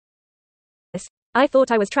I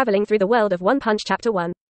thought I was traveling through the world of One Punch Chapter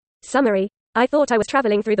 1. Summary. I thought I was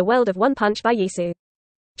traveling through the world of One Punch by Yisu.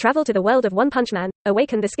 Travel to the world of One Punch Man,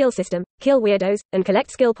 awaken the skill system, kill weirdos, and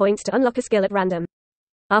collect skill points to unlock a skill at random.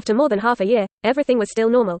 After more than half a year, everything was still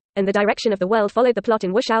normal, and the direction of the world followed the plot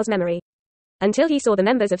in Wuxiao's memory. Until he saw the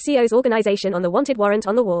members of Xiao's organization on the wanted warrant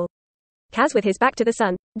on the wall. Kaz with his back to the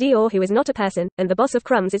sun, Dior who is not a person, and the boss of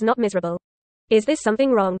Crumbs is not miserable. Is this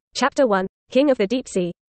something wrong? Chapter 1. King of the Deep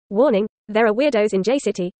Sea. Warning, there are weirdos in J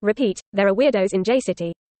City. Repeat, there are weirdos in J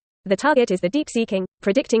City. The target is the Deep Sea King,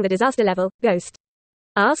 predicting the disaster level, Ghost.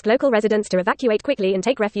 Ask local residents to evacuate quickly and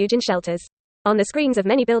take refuge in shelters. On the screens of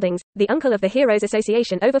many buildings, the uncle of the Heroes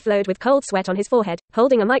Association overflowed with cold sweat on his forehead,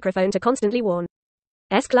 holding a microphone to constantly warn.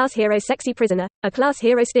 S-Class Hero Sexy Prisoner, A-Class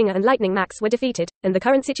Hero Stinger and Lightning Max were defeated, and the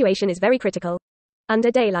current situation is very critical.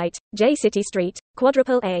 Under daylight, J City Street,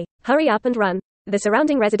 Quadruple A, hurry up and run. The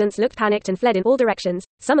surrounding residents looked panicked and fled in all directions.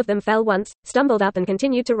 Some of them fell once, stumbled up and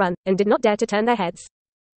continued to run, and did not dare to turn their heads.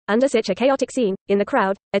 Under such a chaotic scene, in the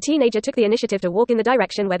crowd, a teenager took the initiative to walk in the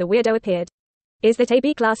direction where the weirdo appeared. Is that a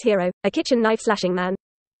B-class hero, a kitchen knife slashing man?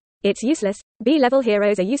 It's useless. B-level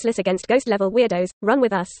heroes are useless against ghost-level weirdos. Run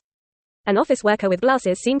with us. An office worker with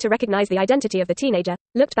glasses seemed to recognize the identity of the teenager,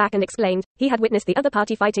 looked back and explained, he had witnessed the other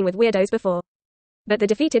party fighting with weirdos before. But the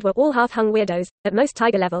defeated were all half-hung weirdos, at most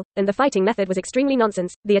tiger level, and the fighting method was extremely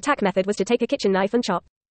nonsense. The attack method was to take a kitchen knife and chop.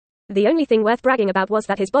 The only thing worth bragging about was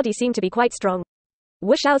that his body seemed to be quite strong.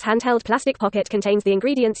 Wuxiao's handheld plastic pocket contains the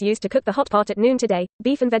ingredients used to cook the hot pot at noon today,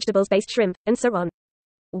 beef and vegetables-based shrimp, and so on.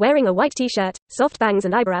 Wearing a white t-shirt, soft bangs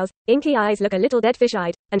and eyebrows, inky eyes look a little dead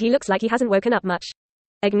fish-eyed, and he looks like he hasn't woken up much.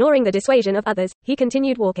 Ignoring the dissuasion of others, he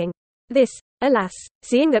continued walking. This, alas.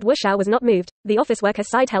 Seeing that Wuxiao was not moved, the office worker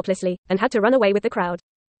sighed helplessly, and had to run away with the crowd.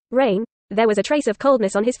 Rain? There was a trace of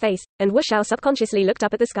coldness on his face, and Wuxiao subconsciously looked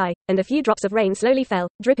up at the sky, and a few drops of rain slowly fell,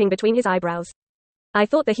 dripping between his eyebrows. I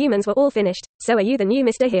thought the humans were all finished, so are you the new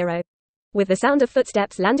Mr. Hero? With the sound of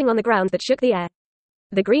footsteps landing on the ground that shook the air.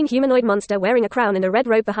 The green humanoid monster wearing a crown and a red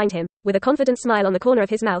robe behind him, with a confident smile on the corner of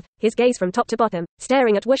his mouth, his gaze from top to bottom,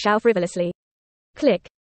 staring at Wuxiao frivolously. Click.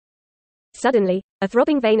 Suddenly, a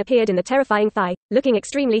throbbing vein appeared in the terrifying thigh, looking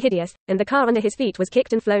extremely hideous, and the car under his feet was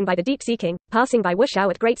kicked and flown by the Deep Sea King, passing by Wuxiao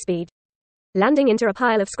at great speed. Landing into a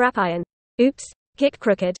pile of scrap iron. Oops. Kick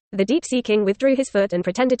crooked. The Deep Sea King withdrew his foot and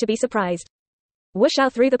pretended to be surprised.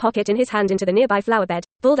 Wuxiao threw the pocket in his hand into the nearby flower bed,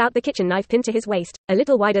 pulled out the kitchen knife pinned to his waist, a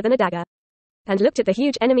little wider than a dagger, and looked at the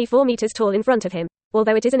huge enemy 4 meters tall in front of him.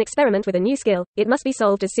 Although it is an experiment with a new skill, it must be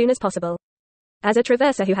solved as soon as possible. As a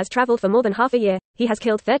traverser who has traveled for more than half a year, he has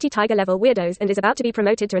killed 30 tiger-level weirdos and is about to be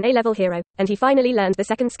promoted to an A-level hero, and he finally learned the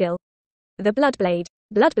second skill. The Blood Blade.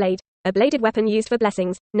 Blood Blade. A bladed weapon used for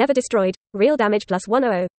blessings, never destroyed, real damage plus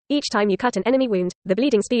 100. Each time you cut an enemy wound, the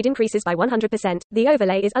bleeding speed increases by 100%, the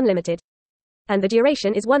overlay is unlimited. And the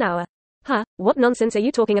duration is 1 hour. Huh, what nonsense are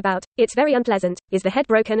you talking about? It's very unpleasant. Is the head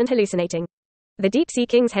broken and hallucinating? The Deep Sea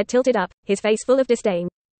King's head tilted up, his face full of disdain.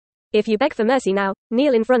 If you beg for mercy now,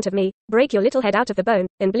 kneel in front of me, break your little head out of the bone,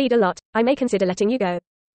 and bleed a lot, I may consider letting you go.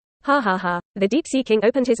 Ha ha ha. The Deep Sea King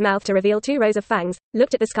opened his mouth to reveal 2 rows of fangs,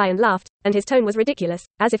 looked at the sky and laughed, and his tone was ridiculous,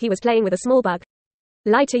 as if he was playing with a small bug.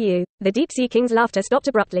 Lie to you. The Deep Sea King's laughter stopped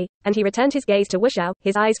abruptly, and he returned his gaze to Wuxiao,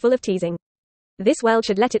 his eyes full of teasing. This world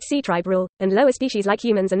should let its sea tribe rule, and lower species like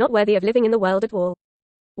humans are not worthy of living in the world at all.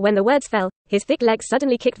 When the words fell, his thick legs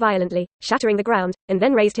suddenly kicked violently, shattering the ground, and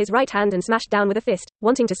then raised his right hand and smashed down with a fist,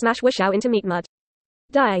 wanting to smash Wuxiao into meat mud.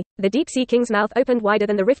 Die. The Deep Sea King's mouth opened wider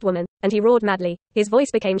than the Rift Woman, and he roared madly. His voice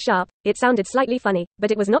became sharp, it sounded slightly funny, but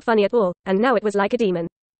it was not funny at all, and now it was like a demon.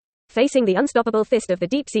 Facing the unstoppable fist of the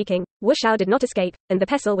Deep Sea King, Wuxiao did not escape, and the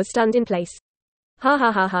pestle was stunned in place. Ha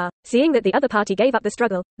ha ha ha. Seeing that the other party gave up the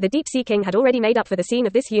struggle, the Deep Sea King had already made up for the scene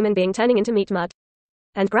of this human being turning into meat mud,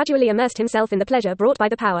 and gradually immersed himself in the pleasure brought by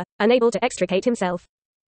the power, unable to extricate himself.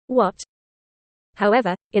 What?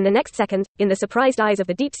 However, in the next second, in the surprised eyes of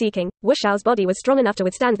the Deep Sea King, Wuxiao's body was strong enough to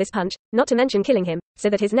withstand this punch, not to mention killing him, so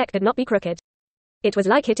that his neck could not be crooked. It was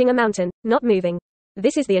like hitting a mountain, not moving.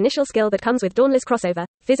 This is the initial skill that comes with Dawnless Crossover,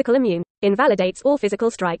 Physical Immune, invalidates all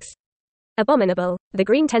physical strikes. Abominable. The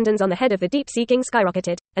green tendons on the head of the Deep Sea King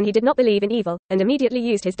skyrocketed, and he did not believe in evil, and immediately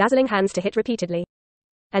used his dazzling hands to hit repeatedly.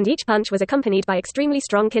 And each punch was accompanied by extremely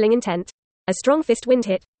strong killing intent. A strong fist wind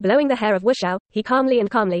hit, blowing the hair of Wuxiao, he calmly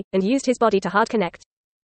and used his body to hard connect.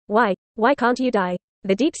 Why can't you die?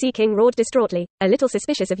 The Deep Sea King roared distraughtly, a little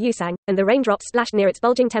suspicious of Yusang, and the raindrops splashed near its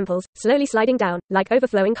bulging temples, slowly sliding down, like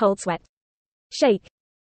overflowing cold sweat. Shake.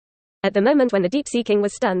 At the moment when the Deep Sea King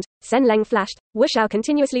was stunned, Sen Leng flashed. Wuxiao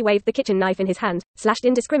continuously waved the kitchen knife in his hand, slashed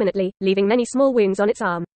indiscriminately, leaving many small wounds on its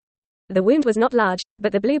arm. The wound was not large,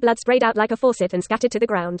 but the blue blood sprayed out like a faucet and scattered to the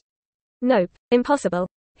ground. Nope. Impossible.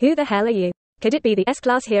 Who the hell are you? Could it be the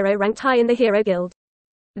S-class hero ranked high in the hero guild?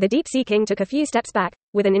 The Deep Sea King took a few steps back,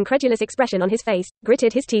 with an incredulous expression on his face,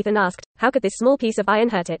 gritted his teeth and asked, how could this small piece of iron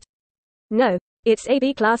hurt it? No. It's a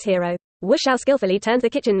B-class hero. Wuxiao skillfully turned the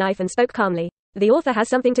kitchen knife and spoke calmly. The author has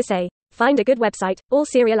something to say. Find a good website, all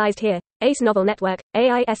serialized here. Ace Novel Network,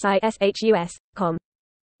 AISISHUS.com.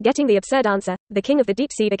 Getting the absurd answer, the king of the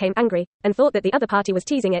deep sea became angry, and thought that the other party was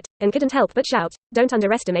teasing it, and couldn't help but shout, don't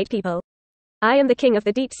underestimate people. I am the king of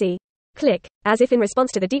the deep sea. Click. As if in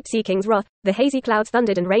response to the deep sea king's wrath, the hazy clouds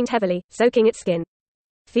thundered and rained heavily, soaking its skin.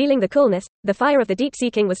 Feeling the coolness, the fire of the deep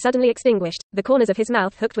sea king was suddenly extinguished, the corners of his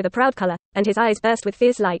mouth hooked with a proud color, and his eyes burst with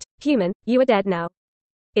fierce light. Human, you are dead now.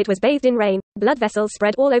 It was bathed in rain, blood vessels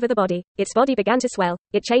spread all over the body, its body began to swell,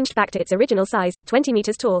 it changed back to its original size, 20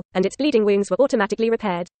 meters tall, and its bleeding wounds were automatically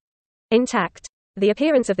repaired. Intact. The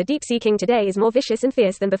appearance of the deep sea king today is more vicious and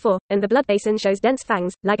fierce than before, and the blood basin shows dense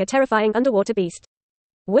fangs, like a terrifying underwater beast.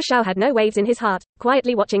 Wuxiao had no waves in his heart,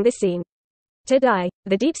 quietly watching this scene. To die.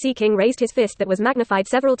 The deep sea king raised his fist that was magnified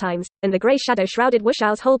several times, and the grey shadow shrouded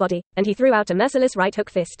Wuxiao's whole body, and he threw out a merciless right hook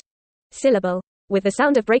fist. Syllable. With the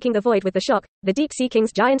sound of breaking the void with the shock, the deep sea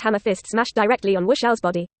king's giant hammer fist smashed directly on Wuxiao's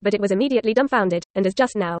body, but it was immediately dumbfounded, and as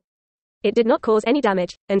just now. It did not cause any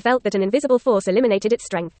damage, and felt that an invisible force eliminated its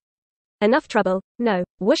strength. Enough trouble. No.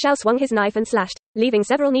 Wuxiao swung his knife and slashed, leaving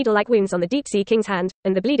several needle-like wounds on the deep sea king's hand,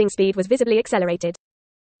 and the bleeding speed was visibly accelerated.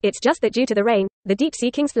 It's just that due to the rain, the deep sea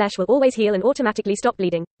king's flesh will always heal and automatically stop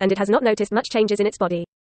bleeding, and it has not noticed much changes in its body.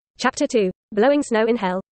 Chapter 2. Blowing Snow in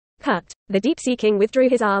Hell. Cut. The deep sea king withdrew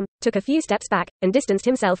his arm, took a few steps back, and distanced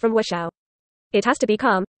himself from Wuxiao. It has to be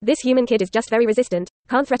calm. This human kid is just very resistant,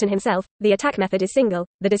 can't threaten himself, the attack method is single,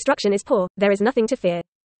 the destruction is poor, there is nothing to fear.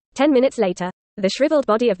 10 minutes later, the shriveled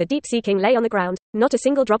body of the deep sea king lay on the ground, not a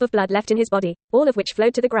single drop of blood left in his body, all of which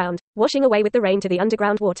flowed to the ground, washing away with the rain to the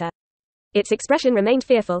underground water. Its expression remained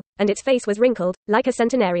fearful, and its face was wrinkled, like a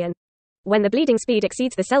centenarian. When the bleeding speed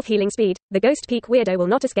exceeds the self-healing speed, the ghost peak weirdo will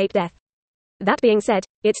not escape death. That being said,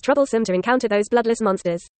 it's troublesome to encounter those bloodless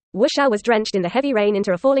monsters. Wuxiao was drenched in the heavy rain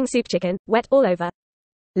into a falling soup chicken, wet all over.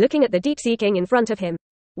 Looking at the deep sea king in front of him.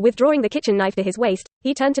 Withdrawing the kitchen knife to his waist,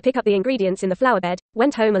 he turned to pick up the ingredients in the flower bed,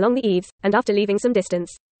 went home along the eaves, and after leaving some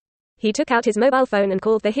distance, he took out his mobile phone and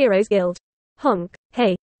called the Heroes Guild. Honk.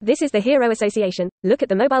 Hey. This is the Hero Association. Look at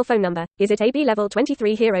the mobile phone number. Is it AB level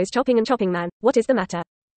 23 Heroes Chopping and Chopping Man? What is the matter?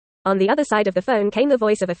 On the other side of the phone came the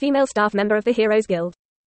voice of a female staff member of the Heroes Guild.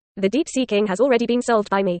 The Deep Sea King has already been solved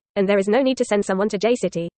by me, and there is no need to send someone to J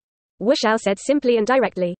City. Wuxiao said simply and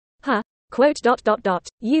directly. Huh? Quote.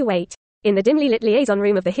 You wait. In the dimly lit liaison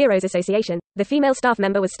room of the Heroes Association, the female staff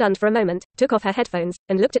member was stunned for a moment, took off her headphones,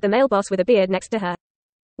 and looked at the male boss with a beard next to her.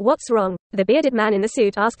 What's wrong? The bearded man in the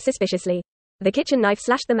suit asked suspiciously. The kitchen knife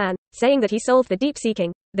slashed the man, saying that he solved the Deep Sea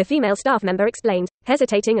King, the female staff member explained,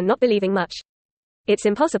 hesitating and not believing much. It's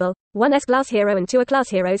impossible. One S-class hero and two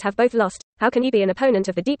A-class heroes have both lost. How can you be an opponent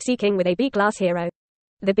of the Deep Sea King with a B-class hero?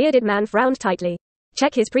 The bearded man frowned tightly.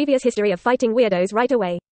 Check his previous history of fighting weirdos right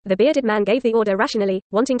away. The bearded man gave the order rationally,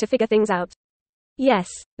 wanting to figure things out. Yes.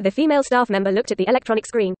 The female staff member looked at the electronic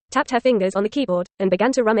screen, tapped her fingers on the keyboard, and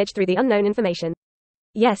began to rummage through the unknown information.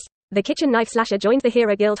 Yes. The kitchen knife slasher joined the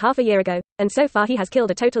Hero Guild half a year ago, and so far he has killed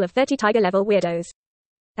a total of 30 tiger-level weirdos.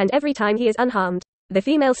 And every time he is unharmed. The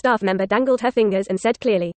female staff member dangled her fingers and said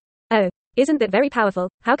clearly. Oh, isn't that very powerful?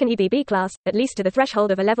 How can he be B-class, at least to the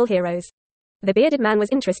threshold of A-level heroes? The bearded man was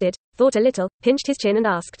interested, thought a little, pinched his chin and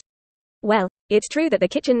asked. Well, it's true that the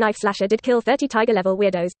kitchen knife slasher did kill 30 tiger-level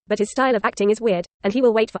weirdos, but his style of acting is weird, and he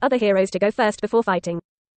will wait for other heroes to go first before fighting.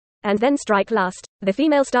 And then strike last. The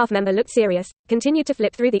female staff member looked serious, continued to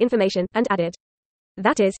flip through the information, and added.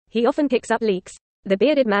 That is, he often picks up leaks. The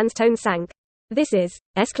bearded man's tone sank. This is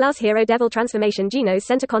S-class hero Devil Transformation Geno's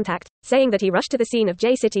center contact, saying that he rushed to the scene of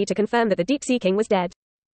J City to confirm that the Deep Sea King was dead.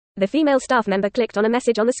 The female staff member clicked on a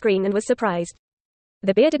message on the screen and was surprised.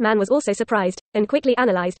 The bearded man was also surprised, and quickly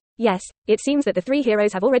analyzed. Yes, it seems that the three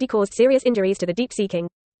heroes have already caused serious injuries to the Deep Sea King.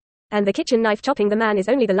 And the kitchen knife chopping the man is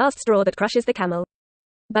only the last straw that crushes the camel.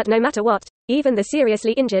 But no matter what, even the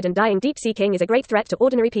seriously injured and dying Deep Sea King is a great threat to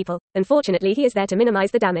ordinary people, and fortunately he is there to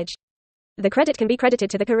minimize the damage. The credit can be credited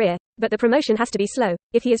to the career, but the promotion has to be slow.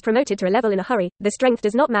 If he is promoted to a level in a hurry, the strength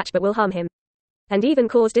does not match but will harm him. And even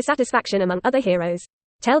cause dissatisfaction among other heroes.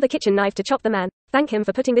 Tell the kitchen knife to chop the man, thank him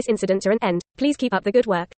for putting this incident to an end, please keep up the good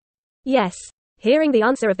work. Yes. Hearing the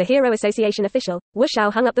answer of the Hero Association official,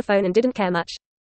 Wuxiao hung up the phone and didn't care much.